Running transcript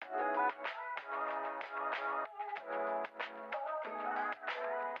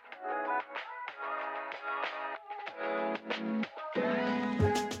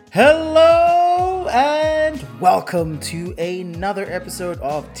Hello and welcome to another episode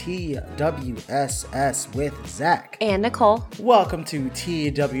of TWSS with Zach and Nicole. Welcome to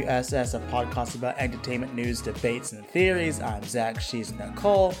TWSS, a podcast about entertainment news, debates, and theories. I'm Zach, she's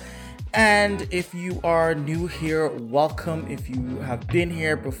Nicole. And if you are new here, welcome. If you have been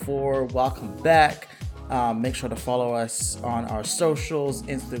here before, welcome back. Make sure to follow us on our socials,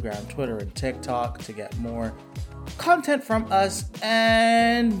 Instagram, Twitter, and TikTok to get more content from us.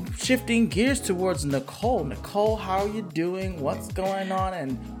 And shifting gears towards Nicole. Nicole, how are you doing? What's going on?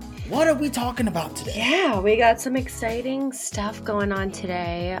 And what are we talking about today? Yeah, we got some exciting stuff going on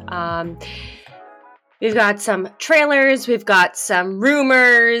today. We've got some trailers, we've got some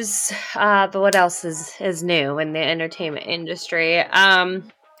rumors, but what else is new in the entertainment industry?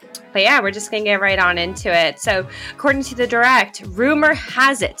 But yeah, we're just going to get right on into it. So, according to the Direct, rumor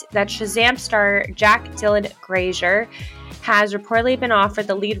has it that Shazam star Jack Dylan Grazer has reportedly been offered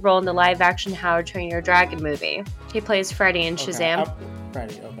the lead role in the live-action How to Train Your Dragon movie. He plays Freddy in Shazam.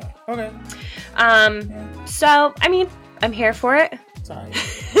 Freddy, okay. So, I mean, I'm here for it. Sorry.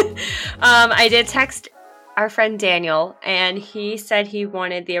 I did text our friend Daniel, and he said he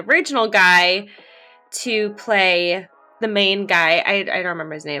wanted the original guy to play the main guy. I don't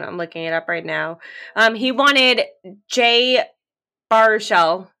remember his name. I'm looking it up right now. He wanted Jay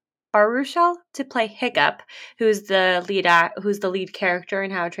Baruchel to play Hiccup, who's the lead character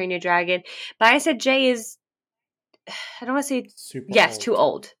in How to Train Your Dragon. But I said Jay is, I don't want to say too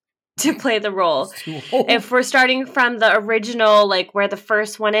old to play the role. If we're starting from the original, like where the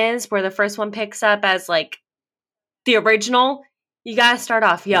first one picks up as like the original, you gotta start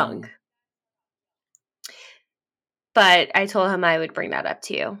off young. But I told him I would bring that up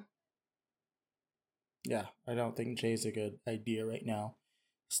to you. Yeah, I don't think Jay's a good idea right now.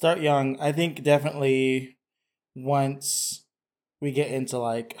 Start young. I think definitely once we get into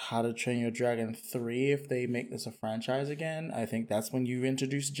like How to Train Your Dragon 3, if they make this a franchise again, I think that's when you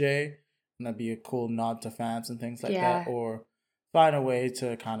introduce Jay. And that'd be a cool nod to fans and things like that. Or find a way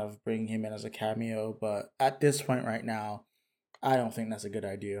to kind of bring him in as a cameo. But at this point right now, I don't think that's a good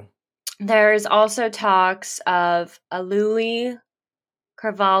idea. There's also talks of Aluli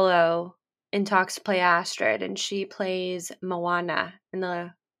Carvalho in talks to play Astrid, and she plays Moana in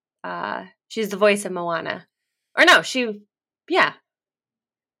the she's the voice of Moana. Or no, she voiced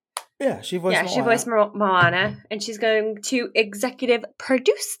Moana, and she's going to executive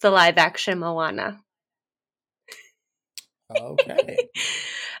produce the live action Moana. Okay.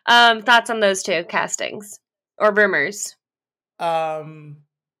 Thoughts on those two castings or rumors?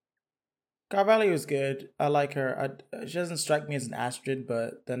 Carvalho was good. I like her. She doesn't strike me as an Astrid,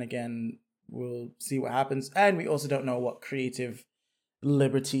 but then again, we'll see what happens. And we also don't know what creative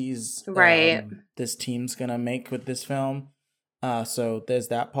liberties this team's gonna make with this film. So there's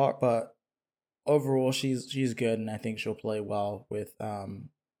that part. But overall, she's good, and I think she'll play well with the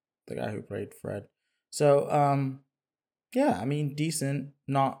guy who played Fred. So yeah, I mean, decent.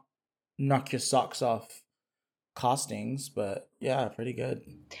 Not knock your socks off castings, but yeah, pretty good.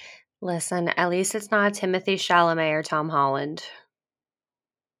 Listen, at least it's not Timothée Chalamet or Tom Holland.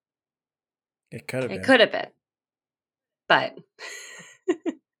 It could have been. It could have been. But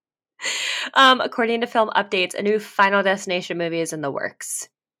according to film updates, a new Final Destination movie is in the works.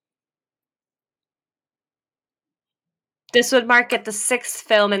 This would mark it the 6th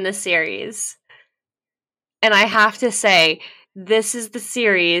film in the series. And I have to say, this is the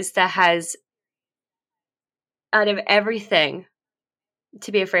series that has, out of everything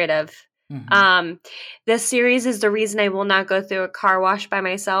to be afraid of. Mm-hmm. This series is the reason I will not go through a car wash by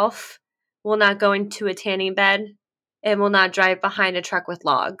myself, will not go into a tanning bed, and will not drive behind a truck with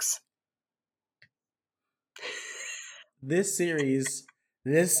logs. This series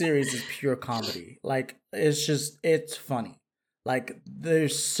is pure comedy. Like, it's funny. Like,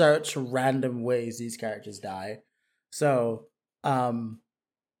 there's such random ways these characters die. So,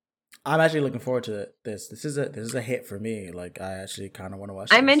 I'm actually looking forward to this. This is a hit for me. Like, I actually kind of want to watch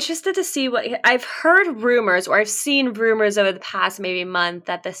this. I'm interested to see what I've heard rumors, or I've seen rumors over the past maybe month,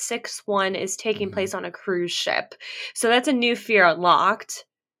 that the 6th one is taking place on a cruise ship. So that's a new fear unlocked.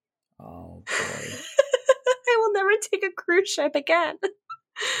 Oh boy. I will never take a cruise ship again.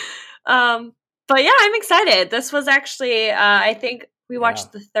 But yeah, I'm excited. This was actually I think we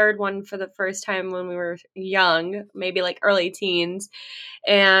watched the 3rd one for the first time when we were young, maybe like early teens.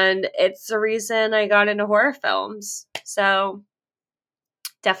 And it's the reason I got into horror films. So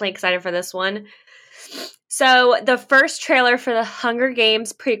definitely excited for this one. So the first trailer for the Hunger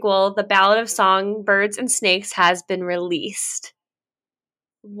Games prequel, The Ballad of Songbirds and Snakes, has been released.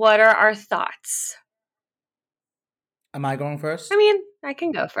 What are our thoughts? Am I going first? I mean, I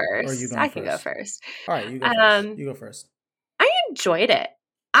can go first. Or are you going I first? can go first. All right, you go first. You go first. I enjoyed it.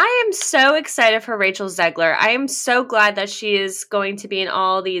 I am so excited for Rachel Zegler. I am so glad that she is going to be in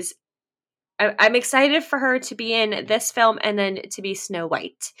all these. I'm excited for her to be in this film and then to be Snow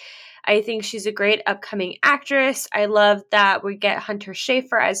White. I think she's a great upcoming actress. I love that we get Hunter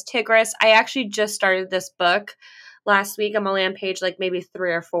Schafer as Tigris. I actually just started this book last week. I'm only on page like maybe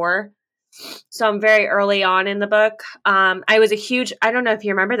 3 or 4. So I'm very early on in the book. I was a huge, I don't know if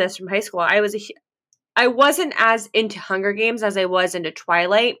you remember this from high school. I wasn't as into Hunger Games as I was into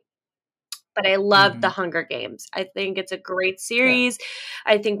Twilight, but I loved the Hunger Games. I think it's a great series.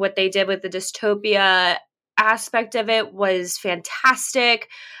 Yeah. I think what they did with the dystopia aspect of it was fantastic.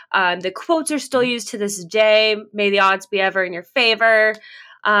 The quotes are still used to this day. May the odds be ever in your favor.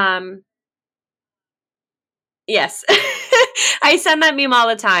 Yes. I send that meme all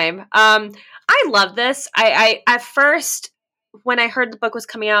the time. I love this. I at first, when I heard the book was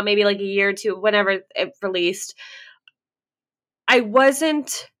coming out, maybe like a year or two, whenever it released, I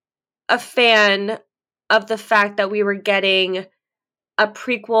wasn't a fan of the fact that we were getting a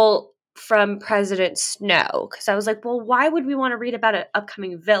prequel from President Snow. Because I was like, well, why would we want to read about an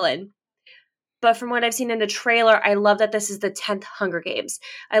upcoming villain? But from what I've seen in the trailer, I love that this is the 10th Hunger Games.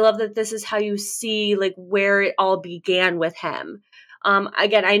 I love that this is how you see like where it all began with him.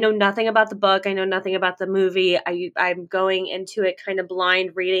 Again, I know nothing about the book. I know nothing about the movie. I'm going into it kind of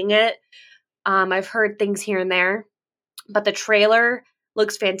blind reading it. I've heard things here and there, but the trailer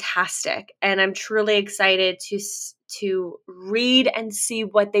looks fantastic. And I'm truly excited to read and see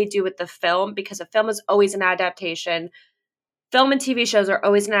what they do with the film, because a film is always an adaptation. Film and TV shows are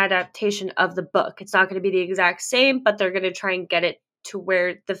always an adaptation of the book. It's not going to be the exact same, but they're going to try and get it to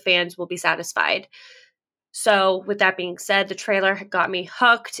where the fans will be satisfied. So with that being said, the trailer got me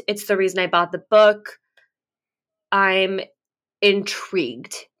hooked. It's the reason I bought the book. I'm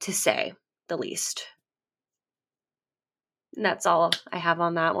intrigued, to say the least. And that's all I have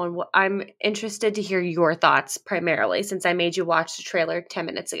on that one. I'm interested to hear your thoughts primarily, since I made you watch the trailer 10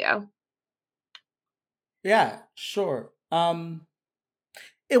 minutes ago. Yeah, sure.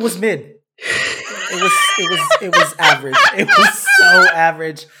 It was mid. It was average. It was so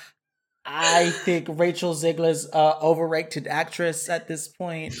average. I think Rachel Zegler's overrated actress at this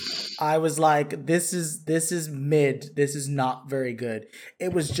point. I was like, this is mid. This is not very good.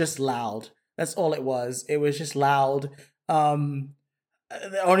 It was just loud. That's all it was. It was just loud.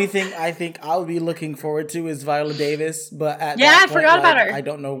 The only thing I think I'll be looking forward to is Viola Davis, but at that point, I forgot about her. I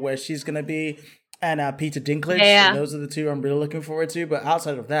don't know where she's gonna be. And Peter Dinklage. Yeah. Those are the two I'm really looking forward to. But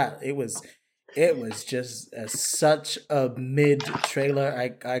outside of that, it was just such a mid trailer.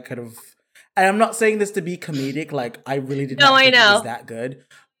 I could have. And I'm not saying this to be comedic. Like, I really did not think it was that good.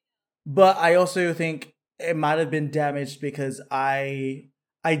 But I also think it might have been damaged because I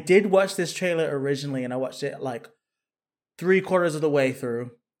did watch this trailer originally, and I watched it like 3/4 of the way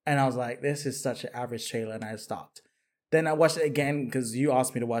through, and I was like, "This is such an average trailer," and I stopped. Then I watched it again because you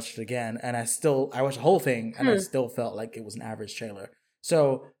asked me to watch it again, and I watched the whole thing, and I still felt like it was an average trailer.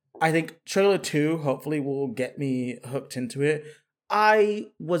 So I think trailer 2 hopefully will get me hooked into it. I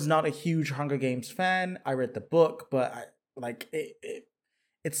was not a huge Hunger Games fan. I read the book, but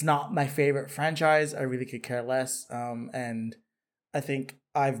it's not my favorite franchise. I really could care less, and I think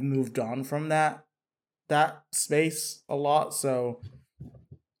I've moved on from that space a lot. So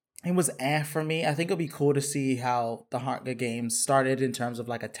it was for me. I think it'll be cool to see how the Hunger Games started in terms of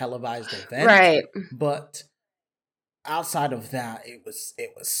like a televised event. Right. But outside of that, it was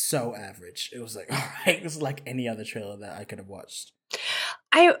so average. It was like, all right, it was like any other trailer that I could have watched.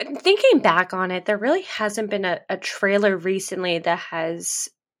 Thinking back on it, there really hasn't been a trailer recently that has,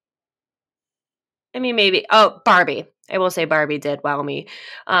 I mean, maybe, Barbie. I will say Barbie did wow me.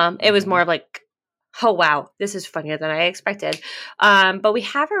 It was more of like, oh, wow, this is funnier than I expected. But we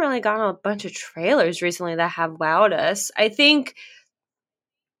haven't really gotten a bunch of trailers recently that have wowed us. I think,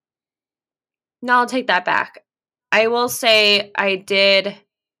 no, I'll take that back. I will say I did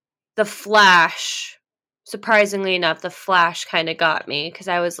The Flash. Surprisingly enough, The Flash kind of got me because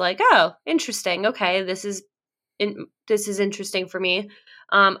I was like, oh, interesting. Okay, this is interesting for me.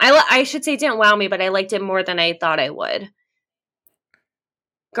 I should say it didn't wow me, but I liked it more than I thought I would.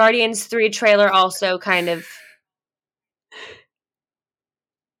 Guardians 3 trailer also kind of.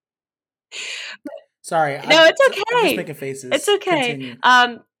 Sorry. No, it's okay. I'm just making faces. It's okay.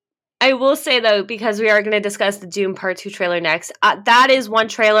 Continue. I will say, though, because we are going to discuss the Doom Part 2 trailer next, that is one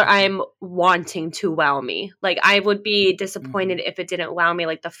trailer I'm wanting to wow me. Like, I would be disappointed if it didn't wow me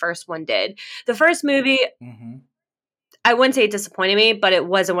like the first one did. The first movie, I wouldn't say it disappointed me, but it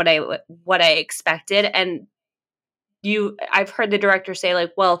wasn't what I expected. And I've heard the director say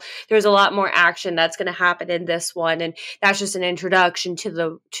like, well, there's a lot more action that's going to happen in this one, and that's just an introduction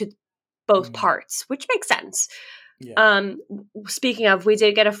to both parts, which makes sense. Yeah. Speaking of, we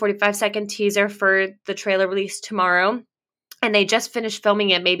did get a 45-second teaser for the trailer release tomorrow, and they just finished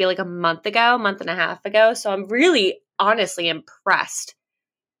filming it maybe like a month and a half ago. So I'm really honestly impressed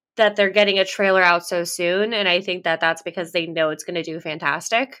that they're getting a trailer out so soon, and I think that that's because they know it's going to do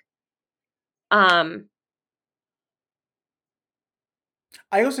fantastic. I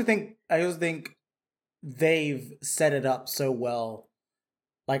also think they've set it up so well.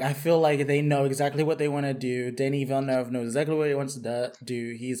 Like, I feel like they know exactly what they want to do. Denis Villeneuve knows exactly what he wants to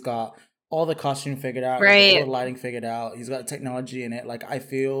do. He's got all the costume figured out, right? All the lighting figured out. He's got technology in it. Like, I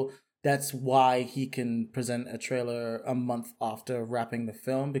feel that's why he can present a trailer a month after wrapping the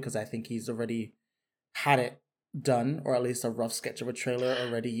film, because I think he's already had it done, or at least a rough sketch of a trailer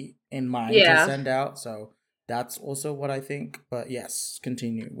already in mind to send out. So that's also what I think. But yes,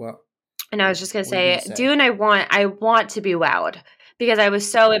 continue. What? And I was just gonna say, Dune, I want to be wowed, because I was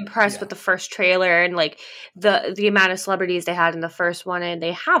so impressed with the first trailer and like the amount of celebrities they had in the first one, and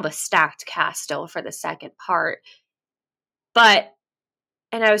they have a stacked cast still for the second part. But,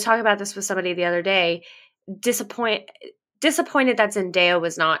 and I was talking about this with somebody the other day, disappointed that Zendaya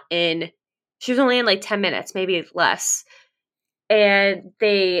was not in. She was only in like 10 minutes, maybe less. And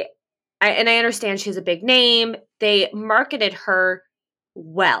I understand she's a big name. They marketed her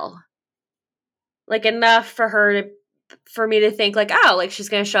well. Like enough for me to think like, oh, like she's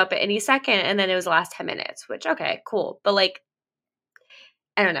going to show up at any second. And then it was the last 10 minutes, which, okay, cool. But like,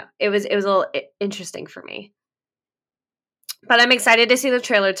 I don't know. It was a little interesting for me. But I'm excited to see the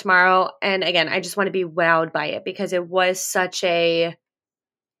trailer tomorrow. And again, I just want to be wowed by it, because it was such a,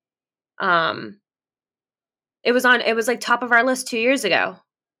 it was like top of our list 2 years ago.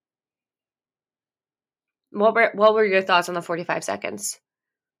 What were your thoughts on the 45 seconds?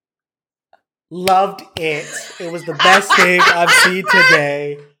 Loved it. It was the best thing I've seen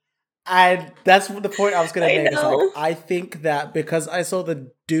today. And that's the point I was going to make. Is like, I think that because I saw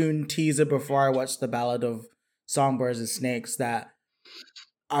the Dune teaser before I watched The Ballad of Songbirds and Snakes, that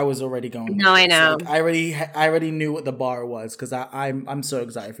I was already going. No, I know. Like, I already knew what the bar was, because I'm so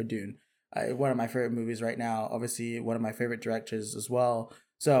excited for Dune. One of my favorite movies right now. Obviously, one of my favorite directors as well.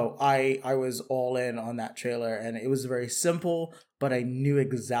 So I was all in on that trailer, and it was very simple, but I knew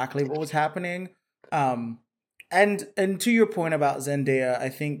exactly what was happening. And to your point about Zendaya, I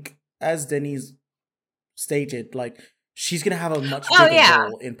think, as Denis stated, like, she's gonna have a much bigger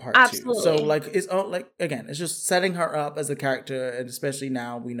role in part 2. So like, it's just setting her up as a character, and especially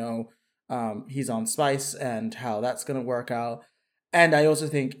now we know he's on Spice and how that's gonna work out. And I also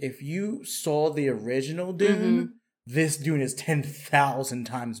think if you saw the original Dune, this Dune is 10,000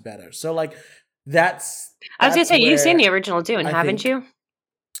 times better. So like, that's I was gonna say, you've seen the original Dune, haven't you?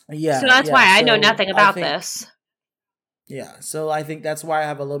 Yeah. So that's why I know nothing about this. Yeah, so I think that's why I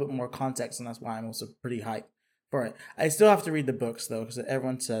have a little bit more context, and that's why I'm also pretty hyped for it. I still have to read the books though, because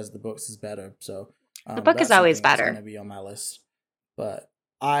everyone says the books is better. So the book is always better. It's going to be on my list. But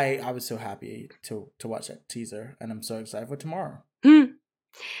I was so happy to watch that teaser, and I'm so excited for tomorrow.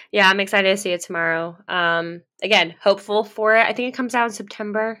 Yeah, I'm excited to see it tomorrow. Again, hopeful for it. I think it comes out in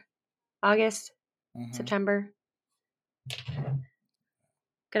September, August, September.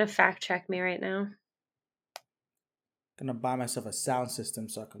 Gonna fact check me right now. Gonna buy myself a sound system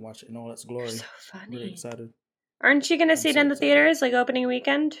so I can watch it in all its glory. So funny. I'm really excited. Aren't you gonna see it in the theaters, like opening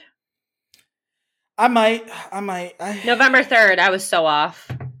weekend? I might. November 3rd. I was so off.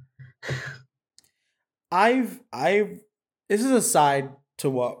 This is a side to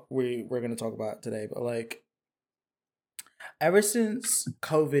what we're gonna talk about today, but like, ever since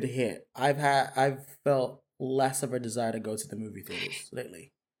COVID hit, I've felt less of a desire to go to the movie theaters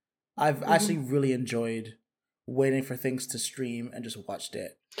lately. I've actually really enjoyed waiting for things to stream and just watched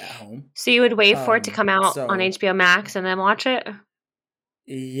it at home. So you would wait for it to come out on HBO Max and then watch it?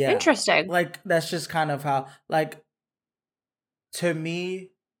 Yeah. Interesting. Like, that's just kind of how, like, to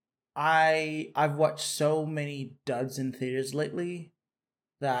me, I've watched so many duds in theaters lately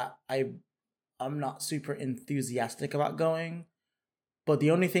that I'm not super enthusiastic about going. But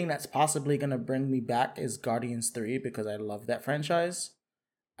the only thing that's possibly going to bring me back is Guardians 3, because I love that franchise.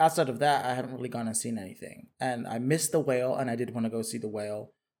 Outside of that, I haven't really gone and seen anything. And I missed The Whale, and I did want to go see The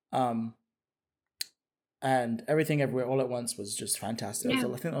Whale. And Everything Everywhere All at Once was just fantastic. Yeah. I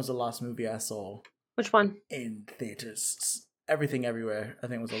think that was the last movie I saw. Which one? In theaters. Everything Everywhere, I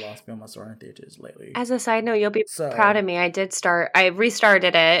think, was the last film I saw in theaters lately. As a side note, you'll be proud of me. I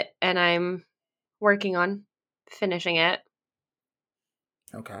restarted it, and I'm working on finishing it.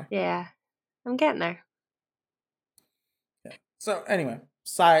 Okay. Yeah. I'm getting there. So anyway,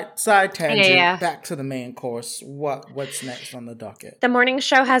 side tangent. Yeah. Back to the main course. What's next on the docket? The morning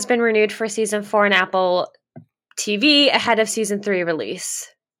show has been renewed for season 4 on Apple TV ahead of season 3 release.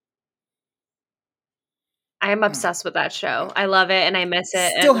 I am obsessed with that show. I love it and I miss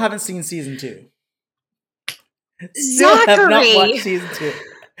it. Still haven't seen season 2. Still have not watched season 2.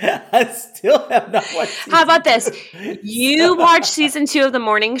 I still have not watched season 2. How about this? You watch season 2 of the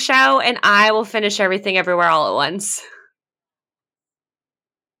morning show and I will finish everything everywhere all at once.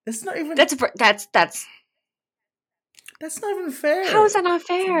 It's not even That's not even fair. How is that not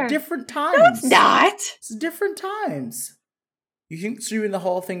fair? It's different times. No, it's not. It's different times. You think streaming the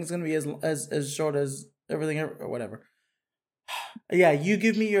whole thing is going to be as short as everything or whatever? Yeah, you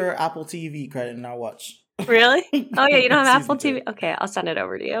give me your Apple TV credit and I'll watch. Really? Oh yeah, you don't have Apple TV? Okay, I'll send it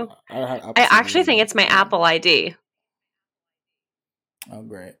over to you. I actually think it's my Apple ID. Oh,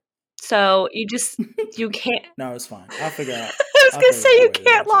 great. So you can't. No, it's fine. I'll figure it out. I was going to say you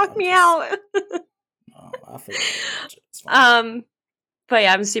can't lock me out. I'll figure it out. It's fine. But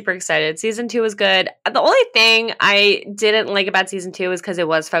yeah, I'm super excited. Season 2 was good. The only thing I didn't like about season 2 is because it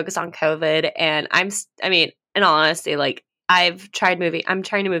was focused on COVID. And in all honesty, like I'm trying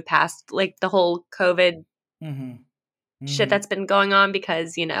to move past like the whole COVID shit that's been going on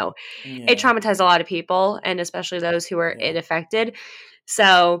because, it traumatized a lot of people and especially those who were it affected.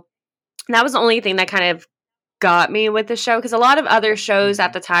 So that was the only thing that kind of got me with the show because a lot of other shows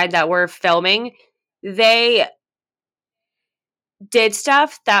at the time that were filming, they did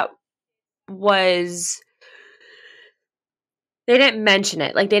stuff that was they didn't mention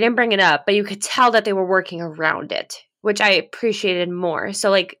it, like they didn't bring it up, but you could tell that they were working around it, which I appreciated more.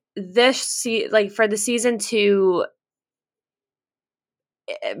 So like for the season 2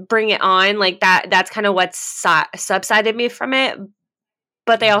 bring it on, like that's kind of what subsided me from it,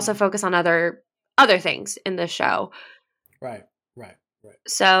 but they also focus on other things in the show. Right.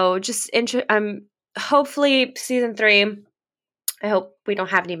 So just hopefully season 3, I hope we don't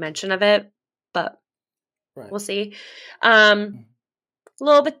have any mention of it, but we'll see. A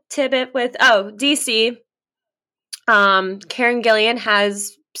little bit tidbit with DC. Karen Gillan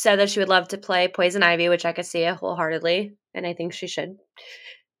has said that she would love to play Poison Ivy, which I could see it wholeheartedly, and I think she should.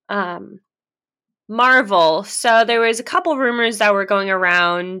 Marvel. So there was a couple rumors that were going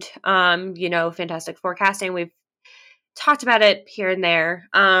around. Fantastic Four casting. We've talked about it here and there.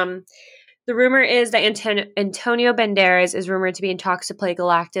 The rumor is that Antonio Banderas is rumored to be in talks to play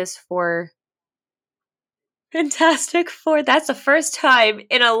Galactus for Fantastic Four. That's the first time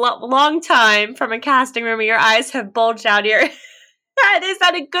in a long time from a casting room where your eyes have bulged out your head. Is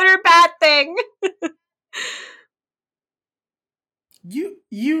that a good or bad thing? You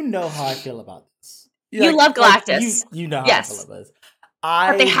know how I feel about this. You love Galactus. You know how I feel about this.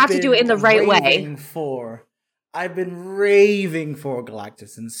 But they have to do it in the right way. I've been raving for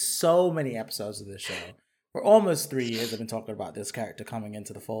Galactus in so many episodes of this show. For almost 3 years, I've been talking about this character coming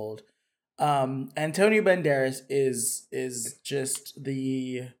into the fold. Antonio Banderas is just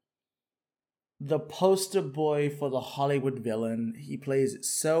the poster boy for the Hollywood villain. He plays it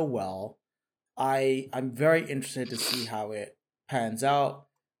so well. I'm very interested to see how it pans out.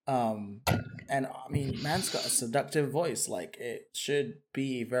 And I mean, man's got a seductive voice. Like, it should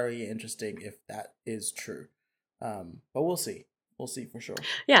be very interesting if that is true. But we'll see. We'll see for sure.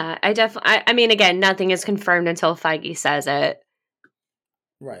 Yeah, I mean, again, nothing is confirmed until Feige says it.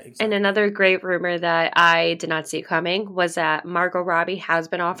 Right. Exactly. And another great rumor that I did not see coming was that Margot Robbie has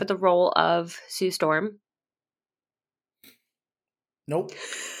been offered the role of Sue Storm. Nope.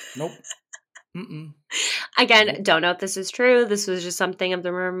 Mm-mm. Again, don't know if this is true. This was just something of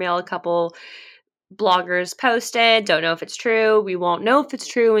the rumor mill a couple bloggers posted. Don't know if it's true. We won't know if it's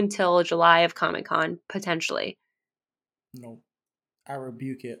true until July of Comic-Con, potentially. Nope. I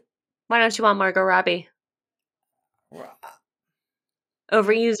rebuke it. Why don't you want Margot Robbie?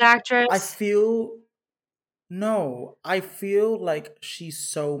 Overused actress? I feel like she's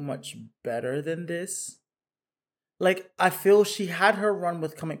so much better than this. Like, I feel she had her run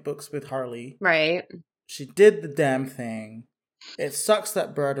with comic books with Harley. Right. She did the damn thing. It sucks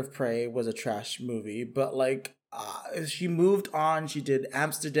that Bird of Prey was a trash movie, but like, she moved on. She did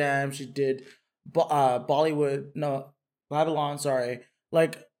Amsterdam. She did Babylon, sorry.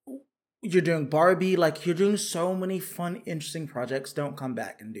 Like, you're doing Barbie. Like, you're doing so many fun, interesting projects. Don't come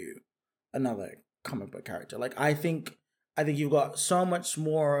back and do another comic book character. Like, I think you've got so much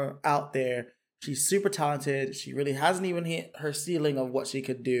more out there. She's super talented. She really hasn't even hit her ceiling of what she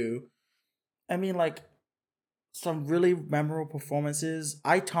could do. I mean, like, some really memorable performances.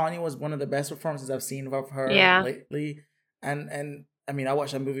 I, Tanya was one of the best performances I've seen of her lately. And I mean, I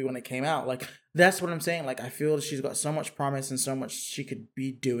watched that movie when it came out. Like, that's what I'm saying. Like, I feel she's got so much promise and so much she could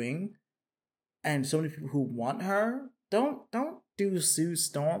be doing, and so many people who want her. Don't do Sue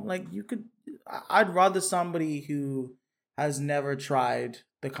Storm. Like, you could. I'd rather somebody who has never tried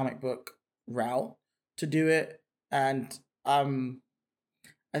the comic book route to do it, and I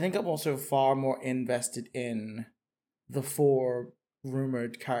think I'm also far more invested in the 4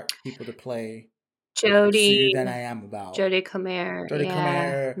 rumored people to play Sue Jodie, than I am about Jodie Comer, Jodie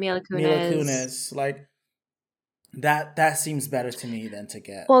Comer, Mila Mila Kunis. Kunis. Like, that seems better to me than to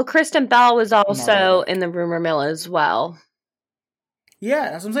get. Well, Kristen Bell was also Margot in the rumor mill as well.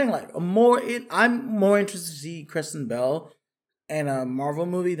 Yeah, that's what I'm saying. Like, I'm more interested to see Kristen Bell in a Marvel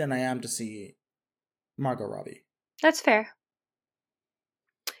movie than I am to see Margot Robbie. That's fair.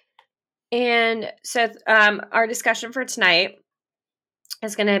 And so our discussion for tonight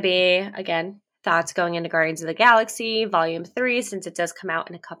is going to be, again, thoughts going into Guardians of the Galaxy Volume 3, since it does come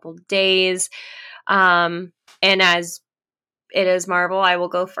out in a couple days. And as it is Marvel, I will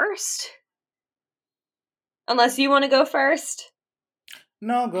go first. Unless you want to go first.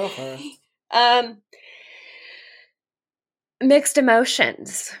 No, go first. Mixed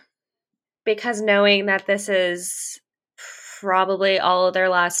emotions. Because knowing that this is probably all of their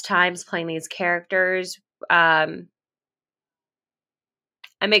last times playing these characters, I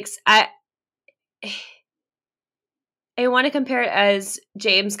want to compare it as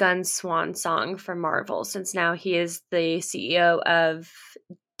James Gunn's swan song for Marvel, since now he is the CEO of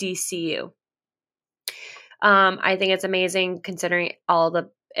DCU. I think it's amazing, considering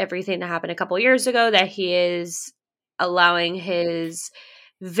everything that happened a couple years ago, that he is allowing his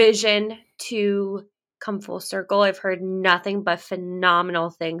vision to come full circle. I've heard nothing but phenomenal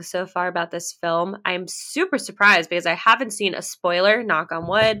things so far about this film. I'm super surprised because I haven't seen a spoiler, knock on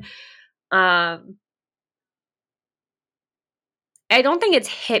wood. I don't think it's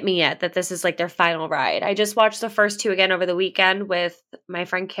hit me yet that this is like their final ride. I just watched the first 2 again over the weekend with my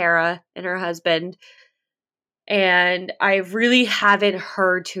friend Kara and her husband. And I really haven't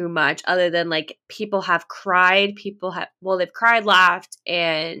heard too much other than like people have cried. They've cried, laughed,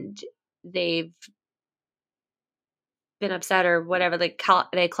 and they've been upset or whatever. They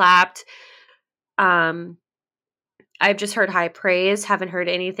clapped. I've just heard high praise. Haven't heard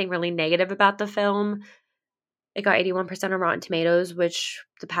anything really negative about the film. It got 81% on Rotten Tomatoes, which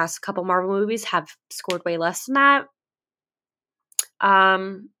the past couple Marvel movies have scored way less than that.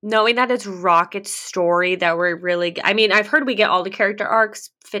 Knowing that it's Rocket's story that I've heard we get all the character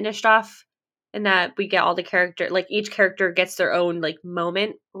arcs finished off, and that we get all the character, like each character gets their own like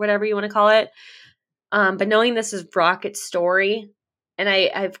moment, or whatever you want to call it. But knowing this is Rocket's story, and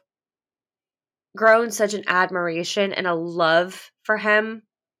I've grown such an admiration and a love for him.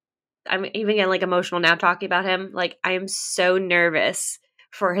 I'm even getting like emotional now talking about him. Like, I am so nervous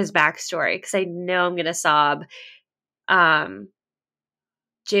for his backstory because I know I'm gonna sob.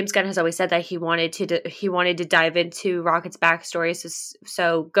 James Gunn has always said that he wanted to dive into Rocket's backstory.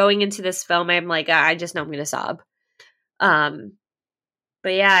 So going into this film, I'm like, I just know I'm gonna sob. But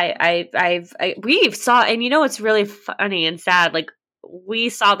yeah, we saw, and you know what's really funny and sad? Like, we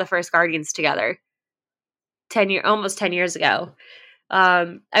saw the first Guardians together, almost 10 years ago.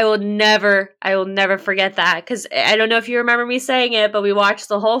 I will never forget that, because I don't know if you remember me saying it, but we watched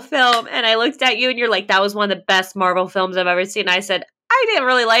the whole film, and I looked at you, and you're like, "That was one of the best Marvel films I've ever seen." I said, "I didn't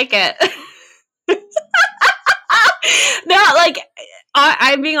really like it." No, like,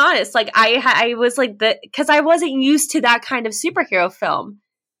 I'm being honest. Like, I was like because I wasn't used to that kind of superhero film.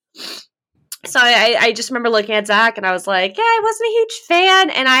 So I just remember looking at Zach, and I was like, yeah, I wasn't a huge fan,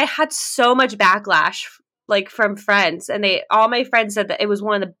 and I had so much backlash, like, from friends, and all my friends said that it was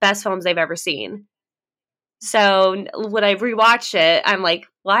one of the best films they've ever seen. So when I rewatched it, I'm like,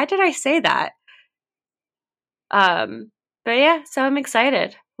 why did I say that? But yeah, so I'm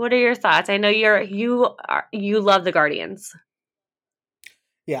excited. What are your thoughts? I know you love the Guardians.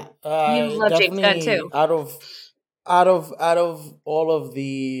 Yeah, you love James Gunn too. Out of all of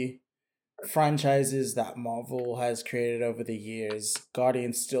the franchises that Marvel has created over the years,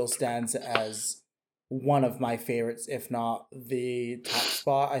 Guardians still stands as one of my favorites, if not the top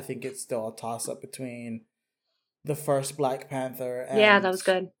spot. I think it's still a toss-up between the first Black Panther and that was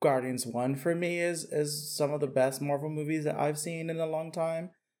good. Guardians 1 for me is some of the best Marvel movies that I've seen in a long time.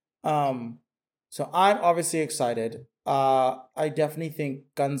 So I'm obviously excited. I definitely think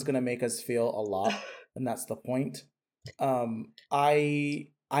Gunn's gonna make us feel a lot, and that's the point.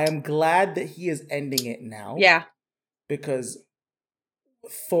 I am glad that he is ending it now. Yeah. Because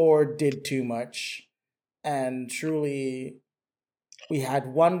Thor did too much, and truly, we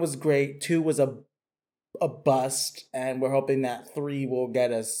had 1 was great, 2 was a a bust, and we're hoping that 3 will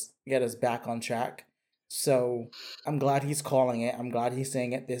get us back on track. So I'm glad he's calling it. I'm glad he's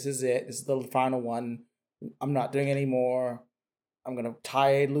saying it. This is it. This is the final one. I'm not doing any more. I'm gonna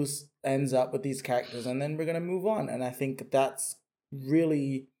tie loose ends up with these characters, and then we're gonna move on. And I think that's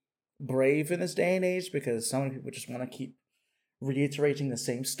really brave in this day and age, because so many people just want to keep reiterating the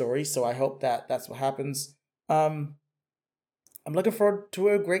same story. So I hope that that's what happens. I'm looking forward to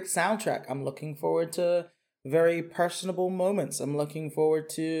a great soundtrack. I'm looking forward to very personable moments. I'm looking forward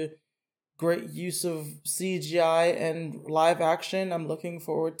to great use of CGI and live action. I'm looking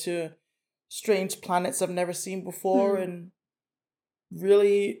forward to strange planets I've never seen before and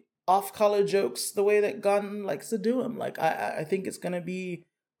really off-color jokes the way that Gunn likes to do them. Like, I think it's going to be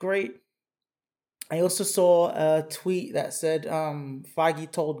great. I also saw a tweet that said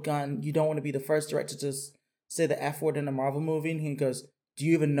Feige told Gunn, you don't want to be the first director to say the F word in a Marvel movie. And he goes, do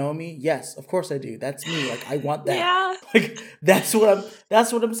you even know me? Yes, of course I do. That's me. Like, I want that. Yeah. Like, that's what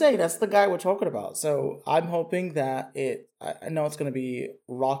I'm saying. That's the guy we're talking about. So I'm hoping that I know it's going to be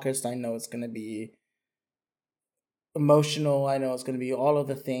raucous. I know it's going to be emotional. I know it's going to be all of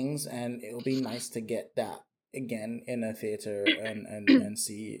the things, and it'll be nice to get that again in a theater and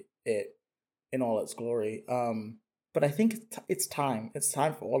see it in all its glory. But I think it's time. It's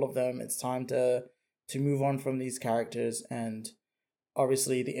time for all of them. It's time to move on from these characters, and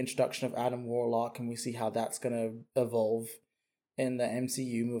obviously the introduction of Adam Warlock, and we see how that's going to evolve in the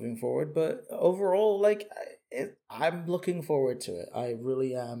MCU moving forward. But overall, like, I'm looking forward to it. I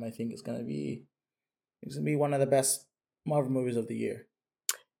really am. I think it's going to be one of the best Marvel movies of the year.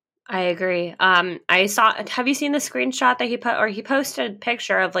 I agree. Have you seen the screenshot that he posted a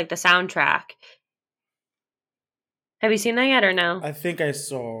picture of like the soundtrack? Have you seen that yet or no? I think I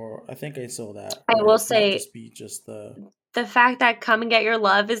saw that. I will say, just the fact that "Come and Get Your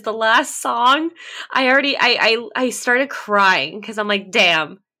Love" is the last song, I started crying because I'm like,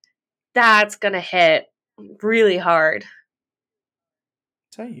 damn, that's gonna hit really hard.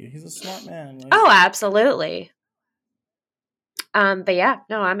 Tell you, he's a smart man. Like, oh, absolutely. But yeah,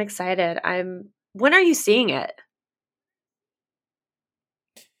 no, I'm excited. When are you seeing it?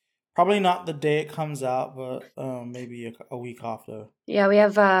 Probably not the day it comes out, but maybe a week after. Yeah, we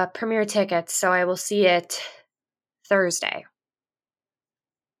have premiere tickets, so I will see it Thursday.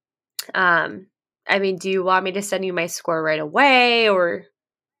 I mean, do you want me to send you my score right away, or?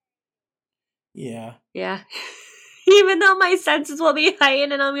 Yeah. Yeah. Even though my senses will be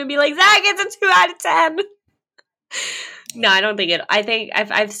heightened and I'm going to be like, Zach, it's a 2 out of 10. No, I don't think it. I think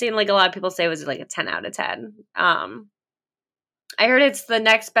I've seen like a lot of people say it was like a 10 out of 10. I heard it's the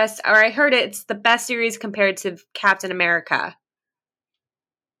next best, or I heard it's the best series compared to Captain America.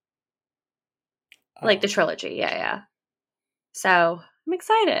 Like the trilogy. Yeah. So I'm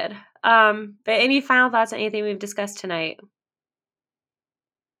excited. But any final thoughts on anything we've discussed tonight?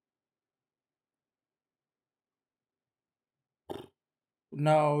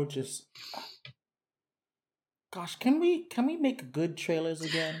 No, just gosh, can we make good trailers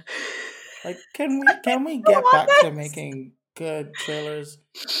again? Like, can we get back to making good trailers?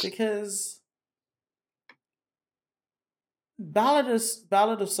 Because Ballad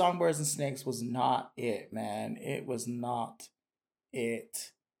of Songbirds and Snakes was not it, man. It was not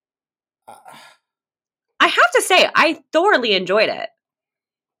it. I have to say, I thoroughly enjoyed it.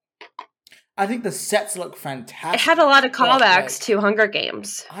 I think the sets look fantastic. It had a lot of callbacks to Hunger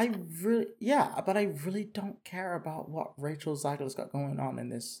Games. But I really don't care about what Rachel Zegler's got going on in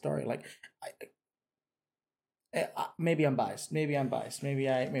this story. Like, maybe I'm biased. Maybe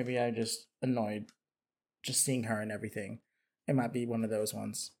I just annoyed just seeing her and everything. It might be one of those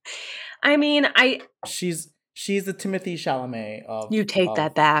ones. I mean, she's the Timothée Chalamet of. You take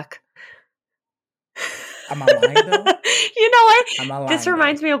that back. Am I lying though? You know what? This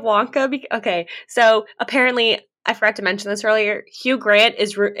reminds me of Wonka. Okay, so apparently, I forgot to mention this earlier. Hugh Grant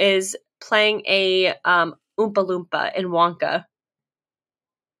is playing a Oompa Loompa in Wonka.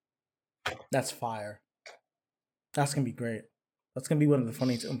 That's fire. That's gonna be great. That's gonna be one of the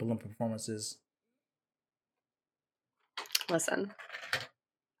funniest Oompa Loompa performances. Listen,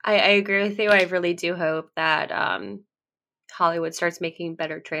 I agree with you. I really do hope that Hollywood starts making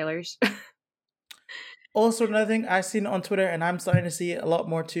better trailers. Also, another thing I've seen on Twitter, and I'm starting to see it a lot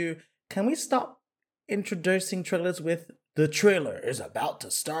more too. Can we stop introducing trailers with "the trailer is about to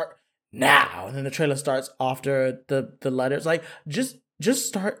start now," and then the trailer starts after the letters? Like, just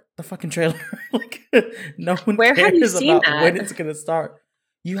start the fucking trailer. Like, no one cares about when it's gonna start.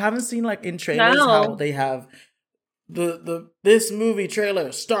 You haven't seen, like, in trailers how they have this movie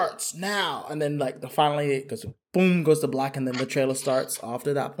trailer starts now, and then like finally it goes boom, goes to black, and then the trailer starts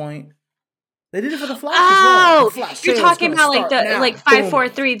after that point. They did it for the Flash as well. The Flash you're talking about like the now. Like 5, 4,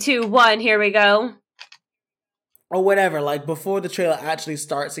 3, 2, 1. Here we go. Or whatever. Like before the trailer actually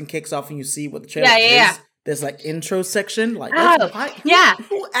starts and kicks off, and you see what the trailer is. Yeah. There's like intro section. Like, who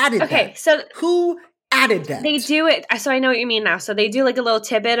added that? Okay, so who added that? They do it. So I know what you mean now. So they do like a little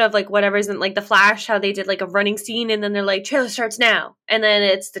tidbit of like whatever's in like the Flash, how they did like a running scene, and then they're like, trailer starts now, and then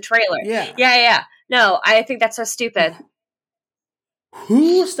it's the trailer. Yeah. No, I think that's so stupid.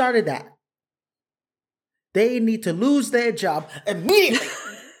 Who started that? They need to lose their job immediately.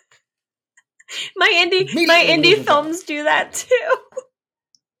 my indie films do that too.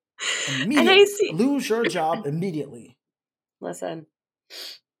 And I see lose your job immediately. Listen,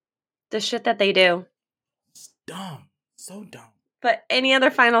 the shit that they do. It's dumb. So dumb. But any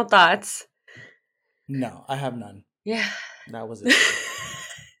other final thoughts? No, I have none. Yeah. That was it. Just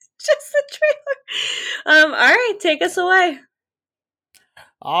the trailer. All right, take us away.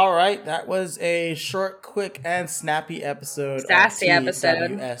 All right, that was a short, quick, and snappy episode. Sassy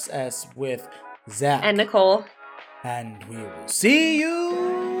episode. TWSS with Zach. And Nicole. And we will see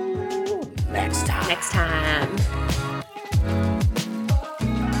you next time.